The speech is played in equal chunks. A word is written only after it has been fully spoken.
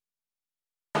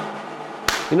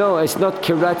You know, it's not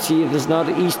Karachi, it is not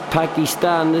East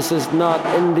Pakistan, this is not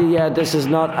India, this is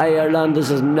not Ireland, this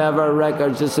is Never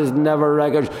Records, this is Never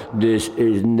Records, this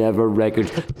is Never Records.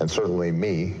 And certainly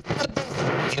me.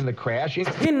 In the crash.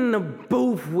 In the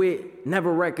booth with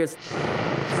Never Records.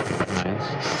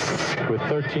 Nice. With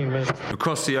 13 minutes.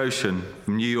 Across the ocean,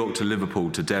 from New York to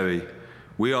Liverpool to Derry,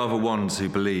 we are the ones who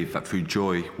believe that through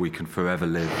joy we can forever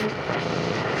live.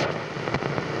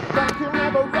 Thank you,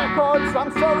 Never Records.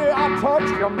 I'm sorry I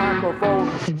touched your microphone.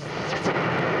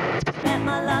 Met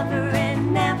my lover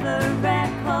in Never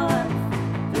Records,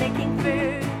 flicking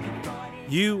through.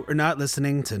 You are not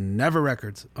listening to Never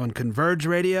Records on Converge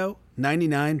Radio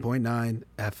 99.9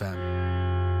 FM.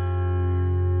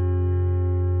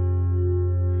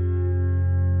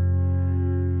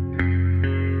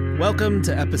 Welcome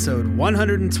to episode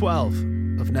 112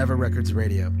 of Never Records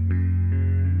Radio.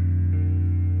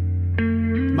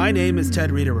 My name is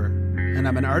Ted Riederer, and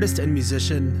I'm an artist and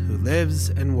musician who lives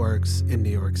and works in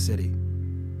New York City.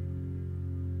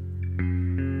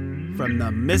 From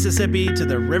the Mississippi to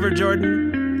the River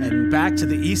Jordan and back to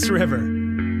the East River,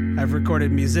 I've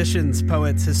recorded musicians,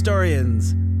 poets,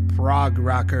 historians, prog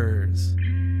rockers,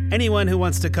 anyone who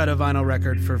wants to cut a vinyl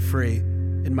record for free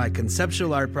in my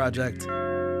conceptual art project,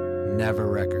 Never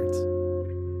Records.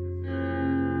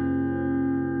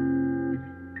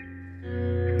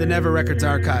 The Never Records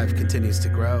archive continues to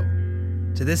grow.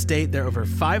 To this date, there are over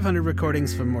 500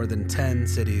 recordings from more than 10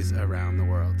 cities around the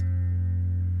world.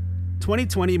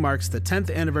 2020 marks the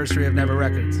 10th anniversary of Never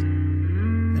Records.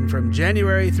 And from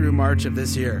January through March of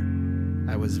this year,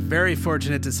 I was very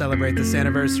fortunate to celebrate this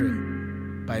anniversary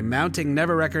by mounting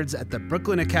Never Records at the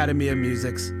Brooklyn Academy of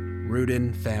Music's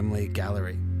Rudin Family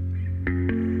Gallery.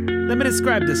 Let me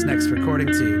describe this next recording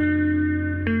to you.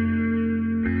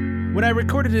 When I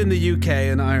recorded in the UK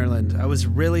and Ireland, I was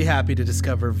really happy to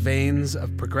discover veins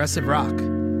of progressive rock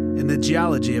in the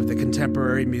geology of the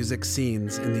contemporary music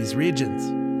scenes in these regions.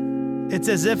 It's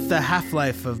as if the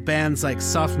half-life of bands like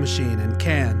Soft Machine and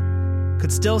Can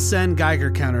could still send Geiger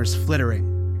counters flittering.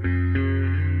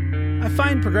 I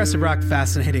find progressive rock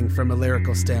fascinating from a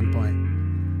lyrical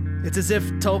standpoint. It's as if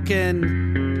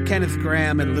Tolkien, Kenneth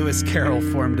Grahame, and Lewis Carroll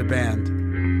formed a band.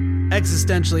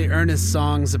 Existentially earnest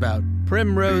songs about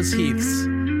primrose heaths,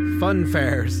 fun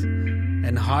fairs,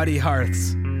 and haughty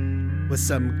hearths, with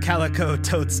some calico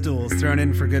toadstools thrown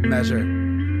in for good measure.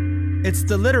 It's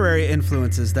the literary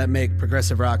influences that make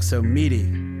progressive rock so meaty,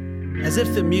 as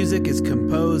if the music is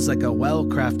composed like a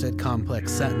well-crafted, complex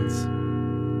sentence.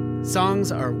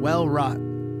 Songs are well-wrought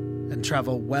and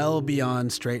travel well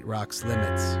beyond straight rock's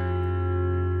limits.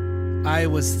 I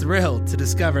was thrilled to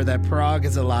discover that prog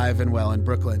is alive and well in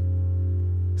Brooklyn.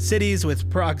 Cities with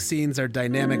prog scenes are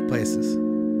dynamic places.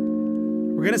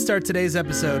 We're going to start today's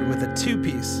episode with a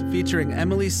two-piece featuring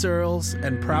Emily Searles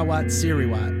and Prawat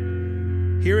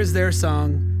Siriwat. Here is their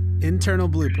song, Internal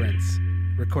Blueprints,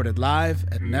 recorded live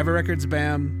at Never Records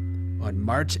BAM on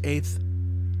March 8th,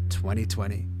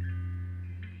 2020.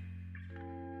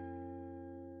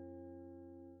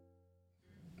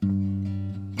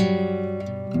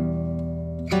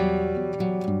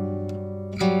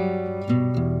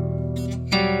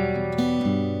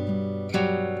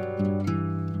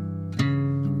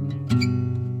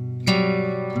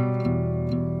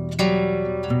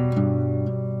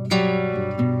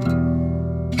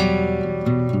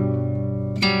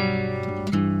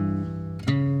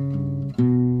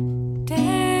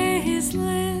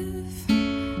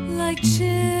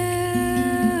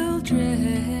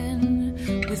 Children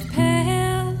with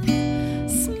pale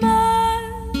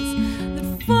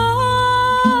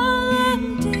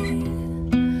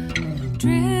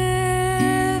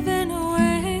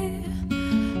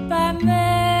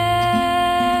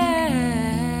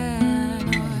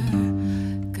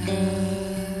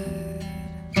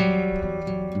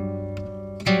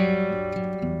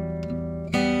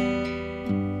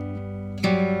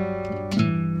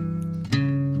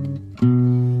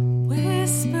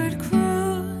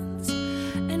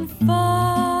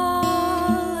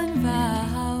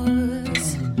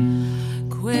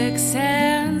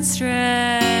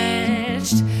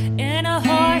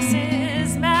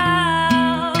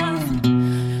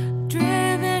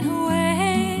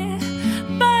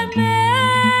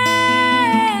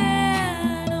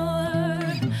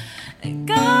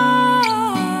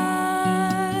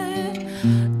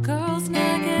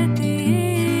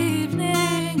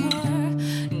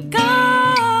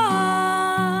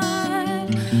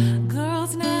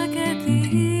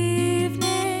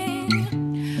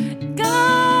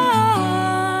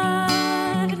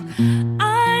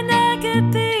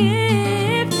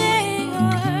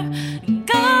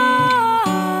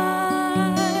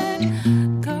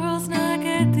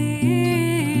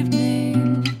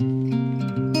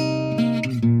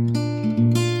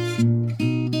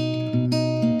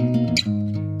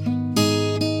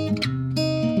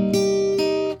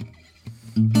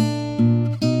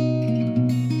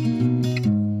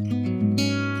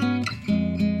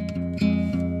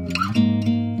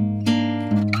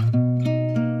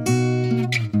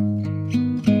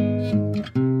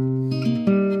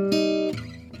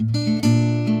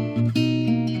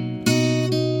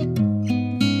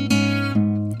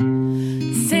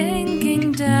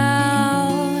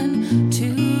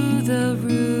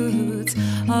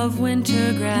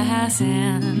glass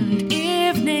and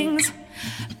evenings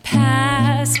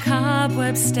past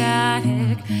cobweb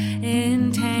static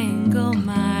entangle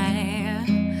my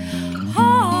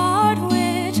heart,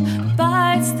 which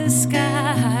bites the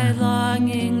sky,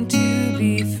 longing to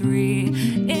be free.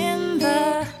 In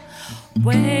the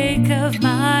wake of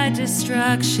my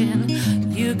destruction,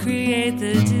 you create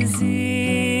the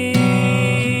disease.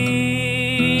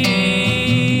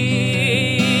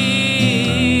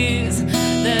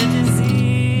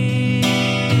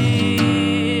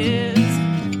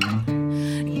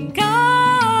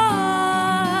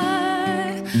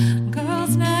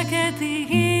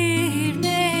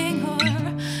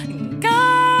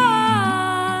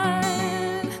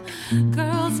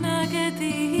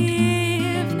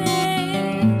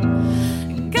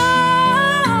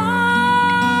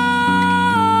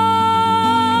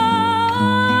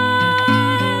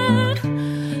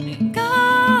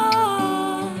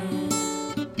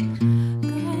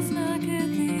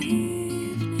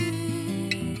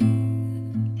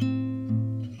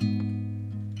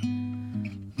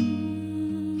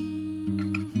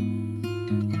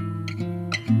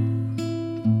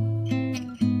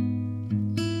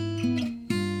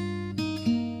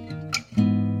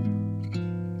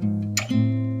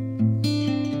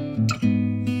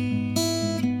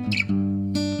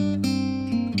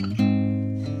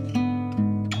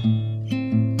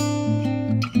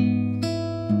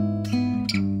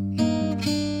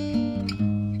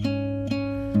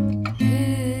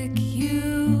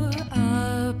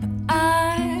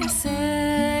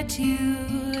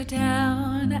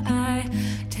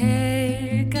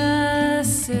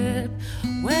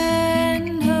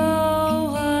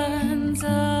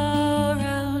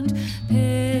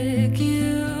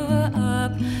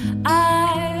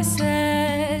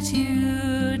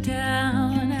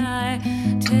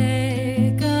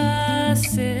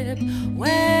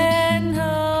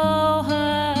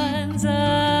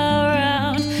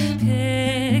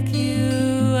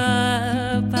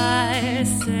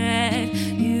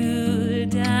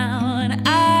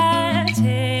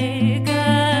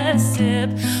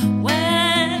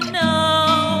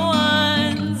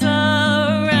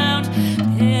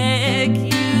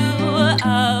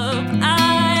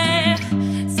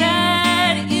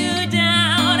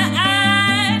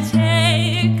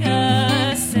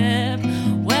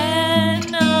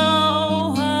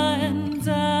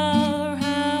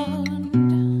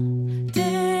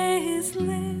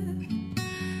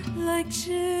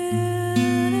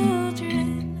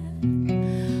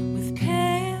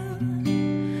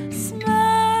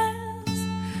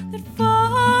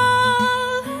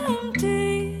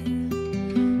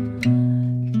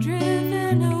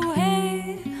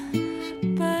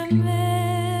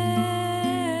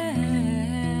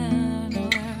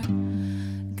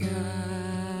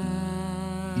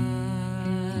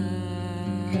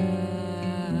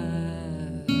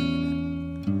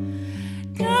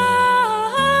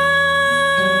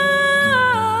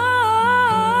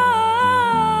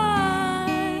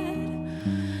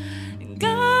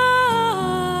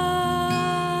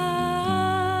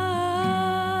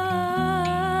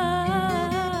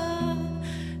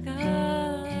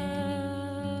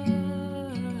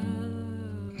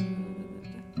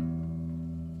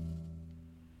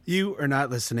 You are not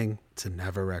listening to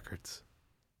Never Records.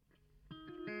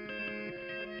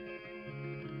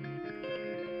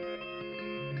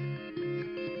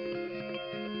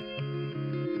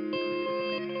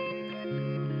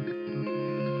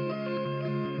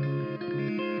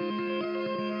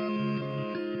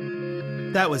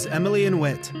 That was Emily and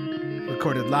Whit,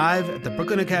 recorded live at the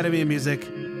Brooklyn Academy of Music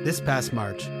this past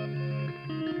March.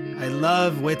 I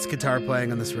love Whit's guitar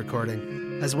playing on this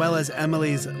recording, as well as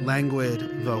Emily's languid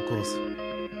vocals.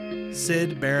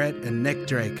 Sid Barrett and Nick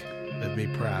Drake would be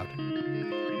proud.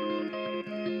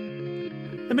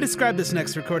 Let me describe this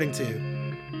next recording to you.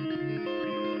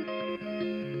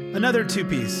 Another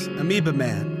two-piece, Amoeba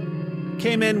Man,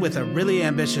 came in with a really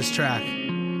ambitious track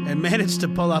and managed to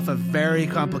pull off a very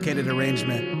complicated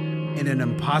arrangement in an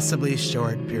impossibly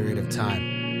short period of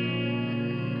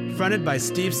time. Fronted by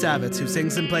Steve Savitz, who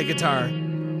sings and plays guitar,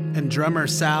 and drummer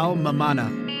Sal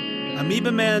Mamana, Amoeba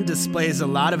Man displays a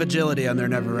lot of agility on their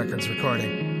Never Records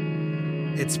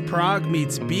recording. It's prog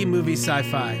meets B-movie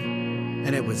sci-fi,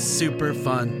 and it was super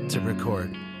fun to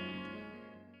record.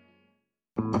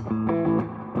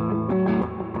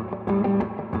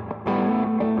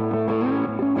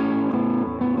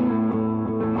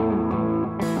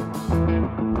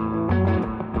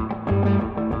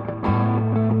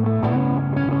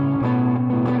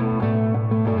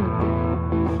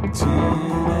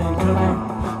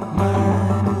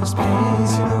 Minus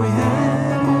pace, you know we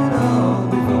had it all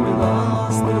before we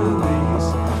lost the way.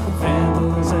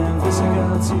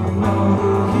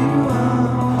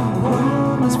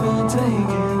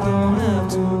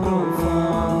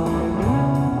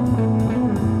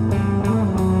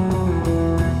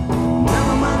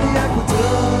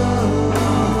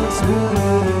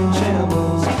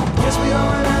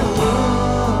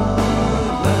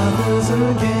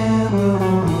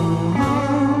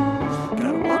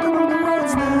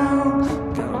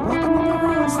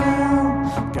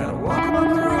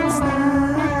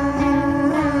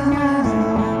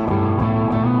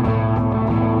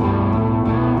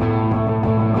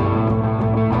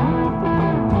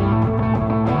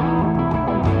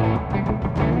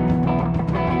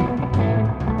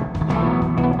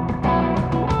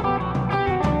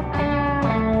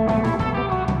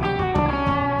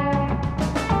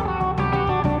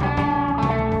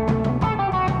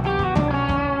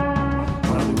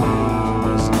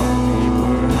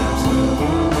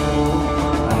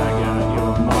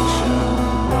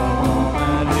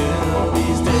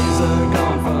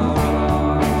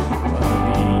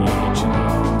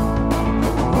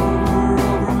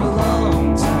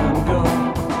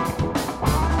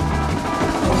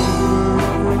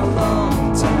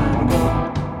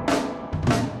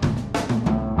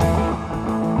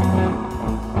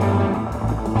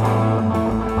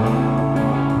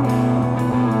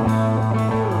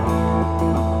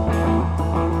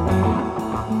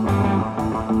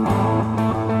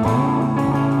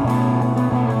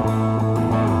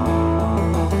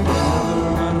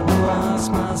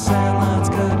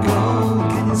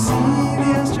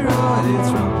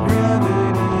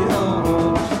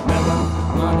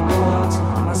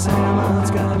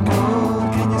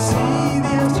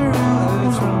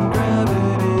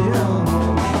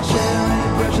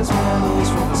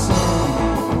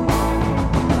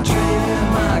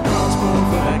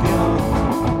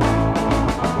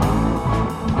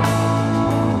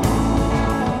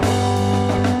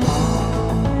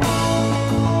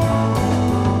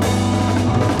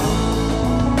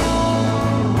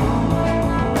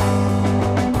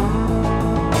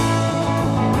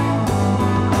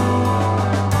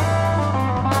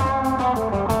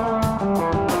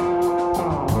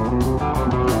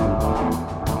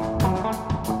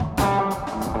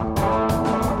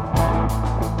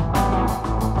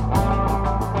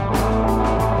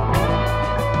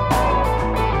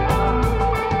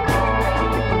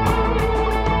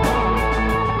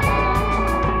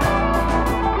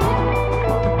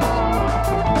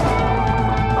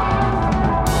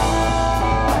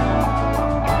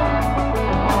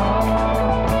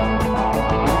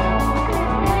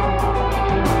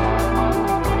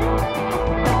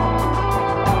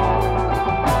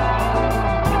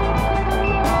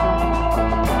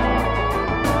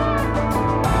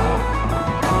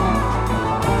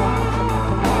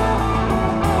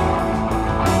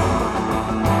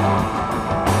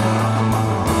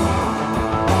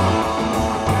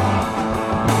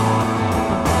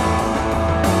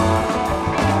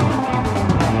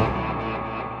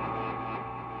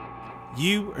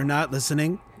 are not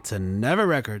listening to Never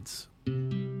Records.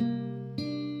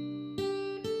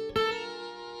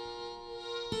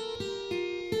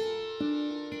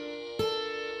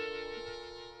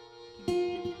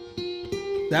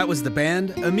 That was the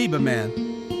band Amoeba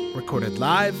Man, recorded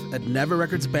live at Never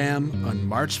Records BAM on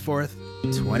March 4th,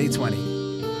 2020.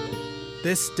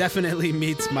 This definitely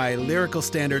meets my lyrical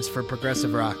standards for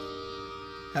progressive rock.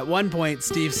 At one point,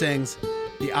 Steve sings,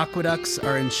 "The aqueducts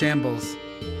are in shambles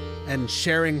and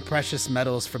sharing precious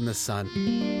metals from the sun."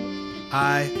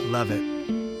 I love it.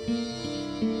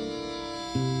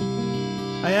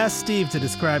 I asked Steve to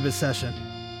describe his session,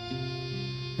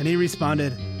 and he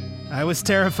responded, "I was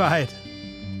terrified.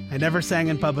 I never sang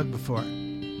in public before.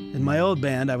 In my old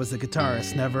band, I was the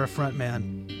guitarist, never a frontman.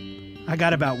 I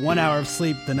got about 1 hour of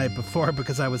sleep the night before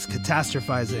because I was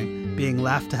catastrophizing, being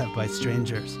laughed at by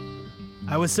strangers.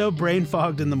 I was so brain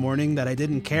fogged in the morning that I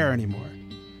didn't care anymore.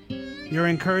 Your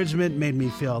encouragement made me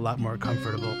feel a lot more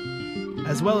comfortable,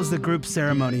 as well as the group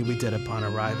ceremony we did upon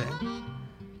arriving.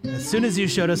 As soon as you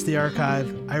showed us the archive,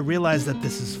 I realized that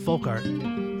this is folk art,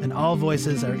 and all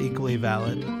voices are equally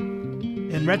valid.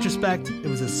 In retrospect, it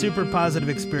was a super positive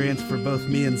experience for both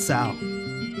me and Sal.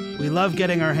 We love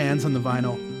getting our hands on the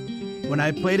vinyl. When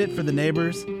I played it for the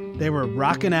neighbors, they were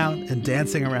rocking out and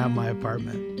dancing around my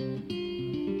apartment."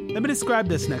 Let me describe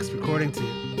this next recording to you.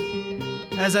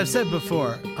 As I've said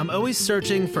before, I'm always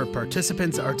searching for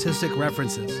participants' artistic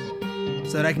references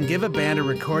so that I can give a band a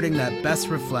recording that best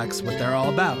reflects what they're all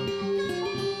about.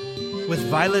 With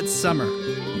Violet Summer,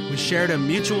 we shared a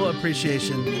mutual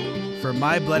appreciation for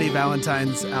My Bloody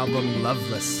Valentine's album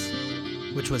Loveless,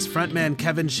 which was frontman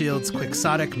Kevin Shields'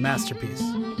 quixotic masterpiece.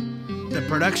 The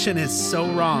production is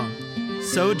so wrong,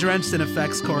 so drenched in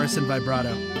effects, chorus, and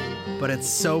vibrato, but it's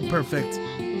so perfect,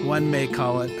 one may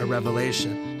call it a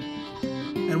revelation.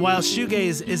 And while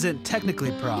shoegaze isn't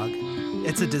technically prog,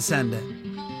 it's a descendant.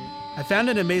 I found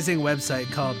an amazing website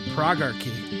called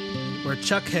Progarchy, where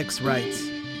Chuck Hicks writes,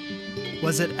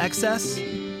 "Was it excess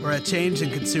or a change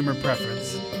in consumer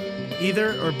preference?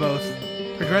 Either or both,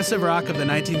 progressive rock of the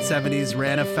 1970s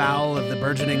ran afoul of the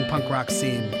burgeoning punk rock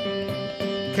scene.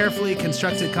 Carefully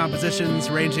constructed compositions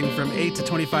ranging from 8 to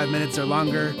 25 minutes or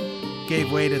longer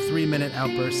gave way to 3-minute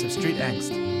outbursts of street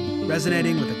angst,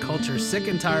 resonating with a culture sick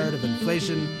and tired of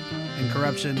inflation and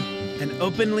corruption and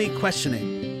openly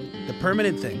questioning the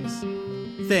permanent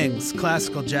things,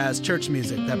 classical, jazz, church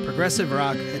music, that progressive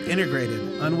rock had integrated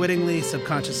unwittingly,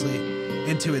 subconsciously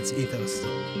into its ethos.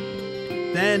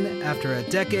 Then, after a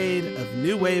decade of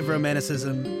new wave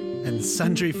romanticism and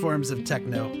sundry forms of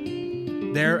techno,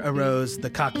 there arose the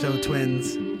Cocteau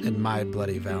Twins and My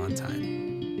Bloody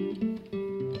Valentine."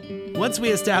 Once we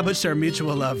established our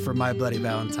mutual love for My Bloody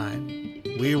Valentine,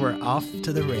 we were off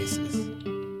to the races.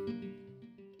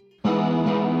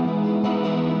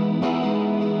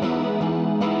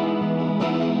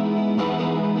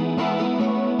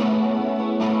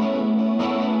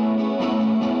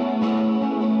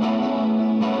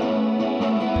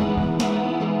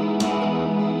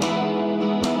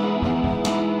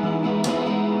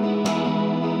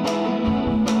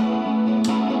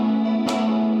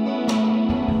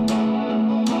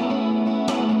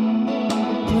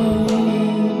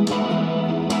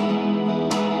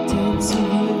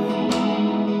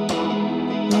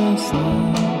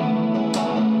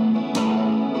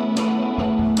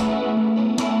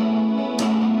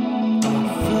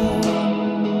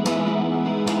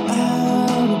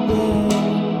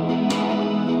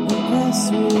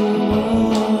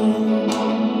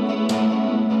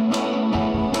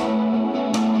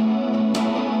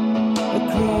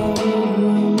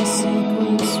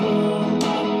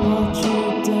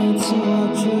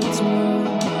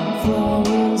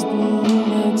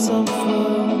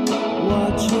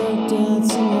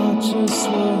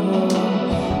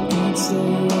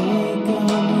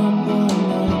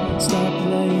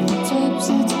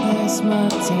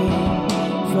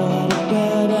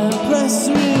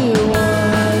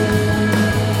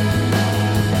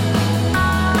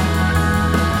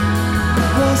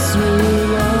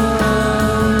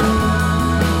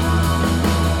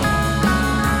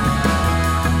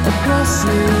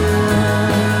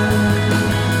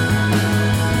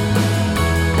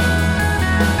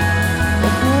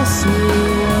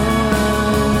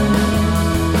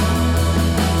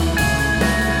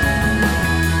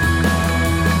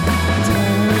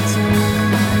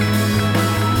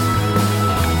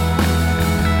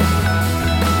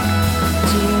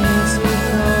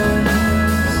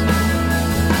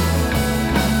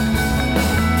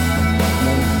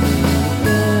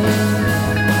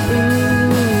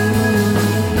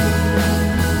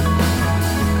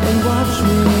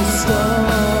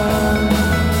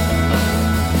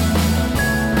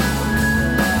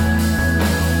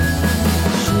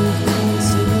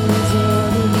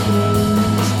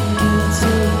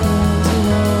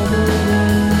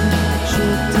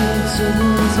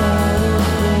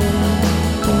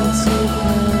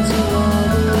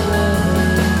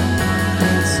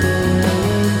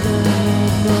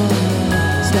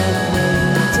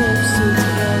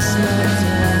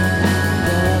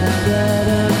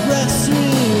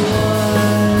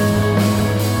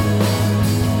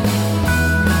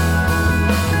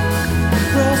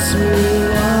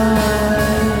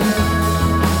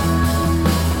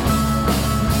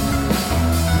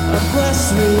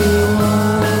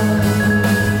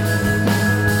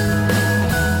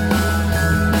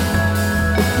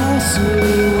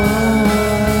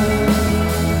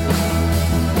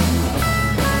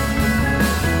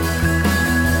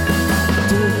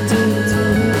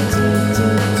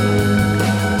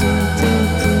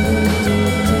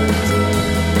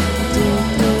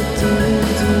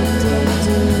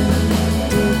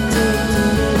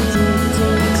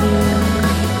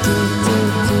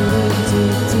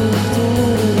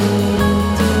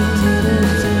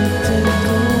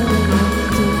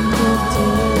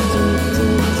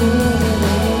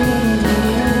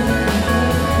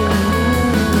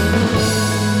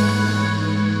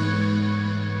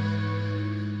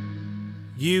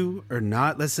 are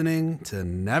not listening to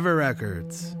Never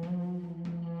Records.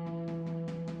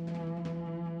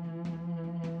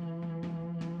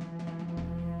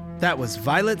 That was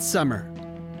Violet Summer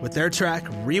with their track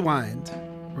Rewind,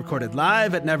 recorded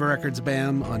live at Never Records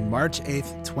BAM on March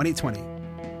 8th, 2020.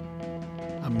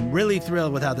 I'm really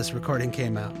thrilled with how this recording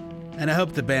came out, and I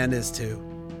hope the band is too.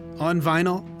 On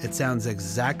vinyl, it sounds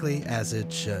exactly as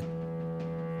it should.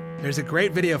 There's a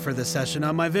great video for this session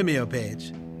on my Vimeo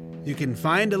page. You can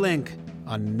find a link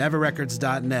on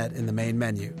neverrecords.net in the main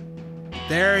menu.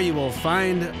 There you will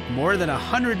find more than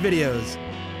 100 videos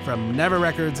from Never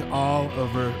Records all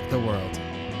over the world.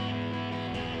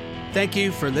 Thank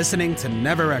you for listening to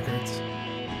Never Records.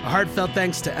 A heartfelt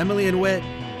thanks to Emily and Whit,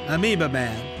 Amoeba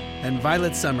Man, and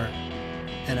Violet Summer.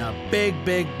 And a big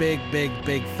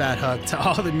fat hug to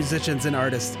all the musicians and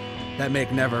artists that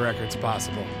make Never Records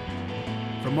possible.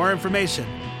 For more information,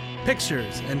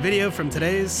 pictures, and video from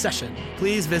today's session,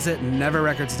 please visit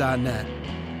neverrecords.net.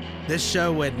 This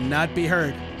show would not be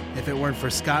heard if it weren't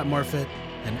for Scott Morfitt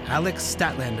and Alex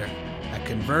Statlander at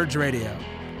Converge Radio,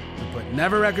 who put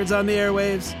Never Records on the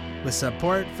airwaves with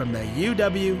support from the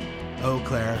UW Eau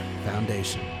Claire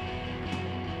Foundation.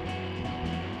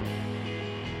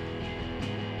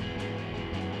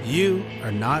 You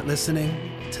are not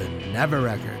listening to Never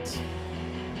Records.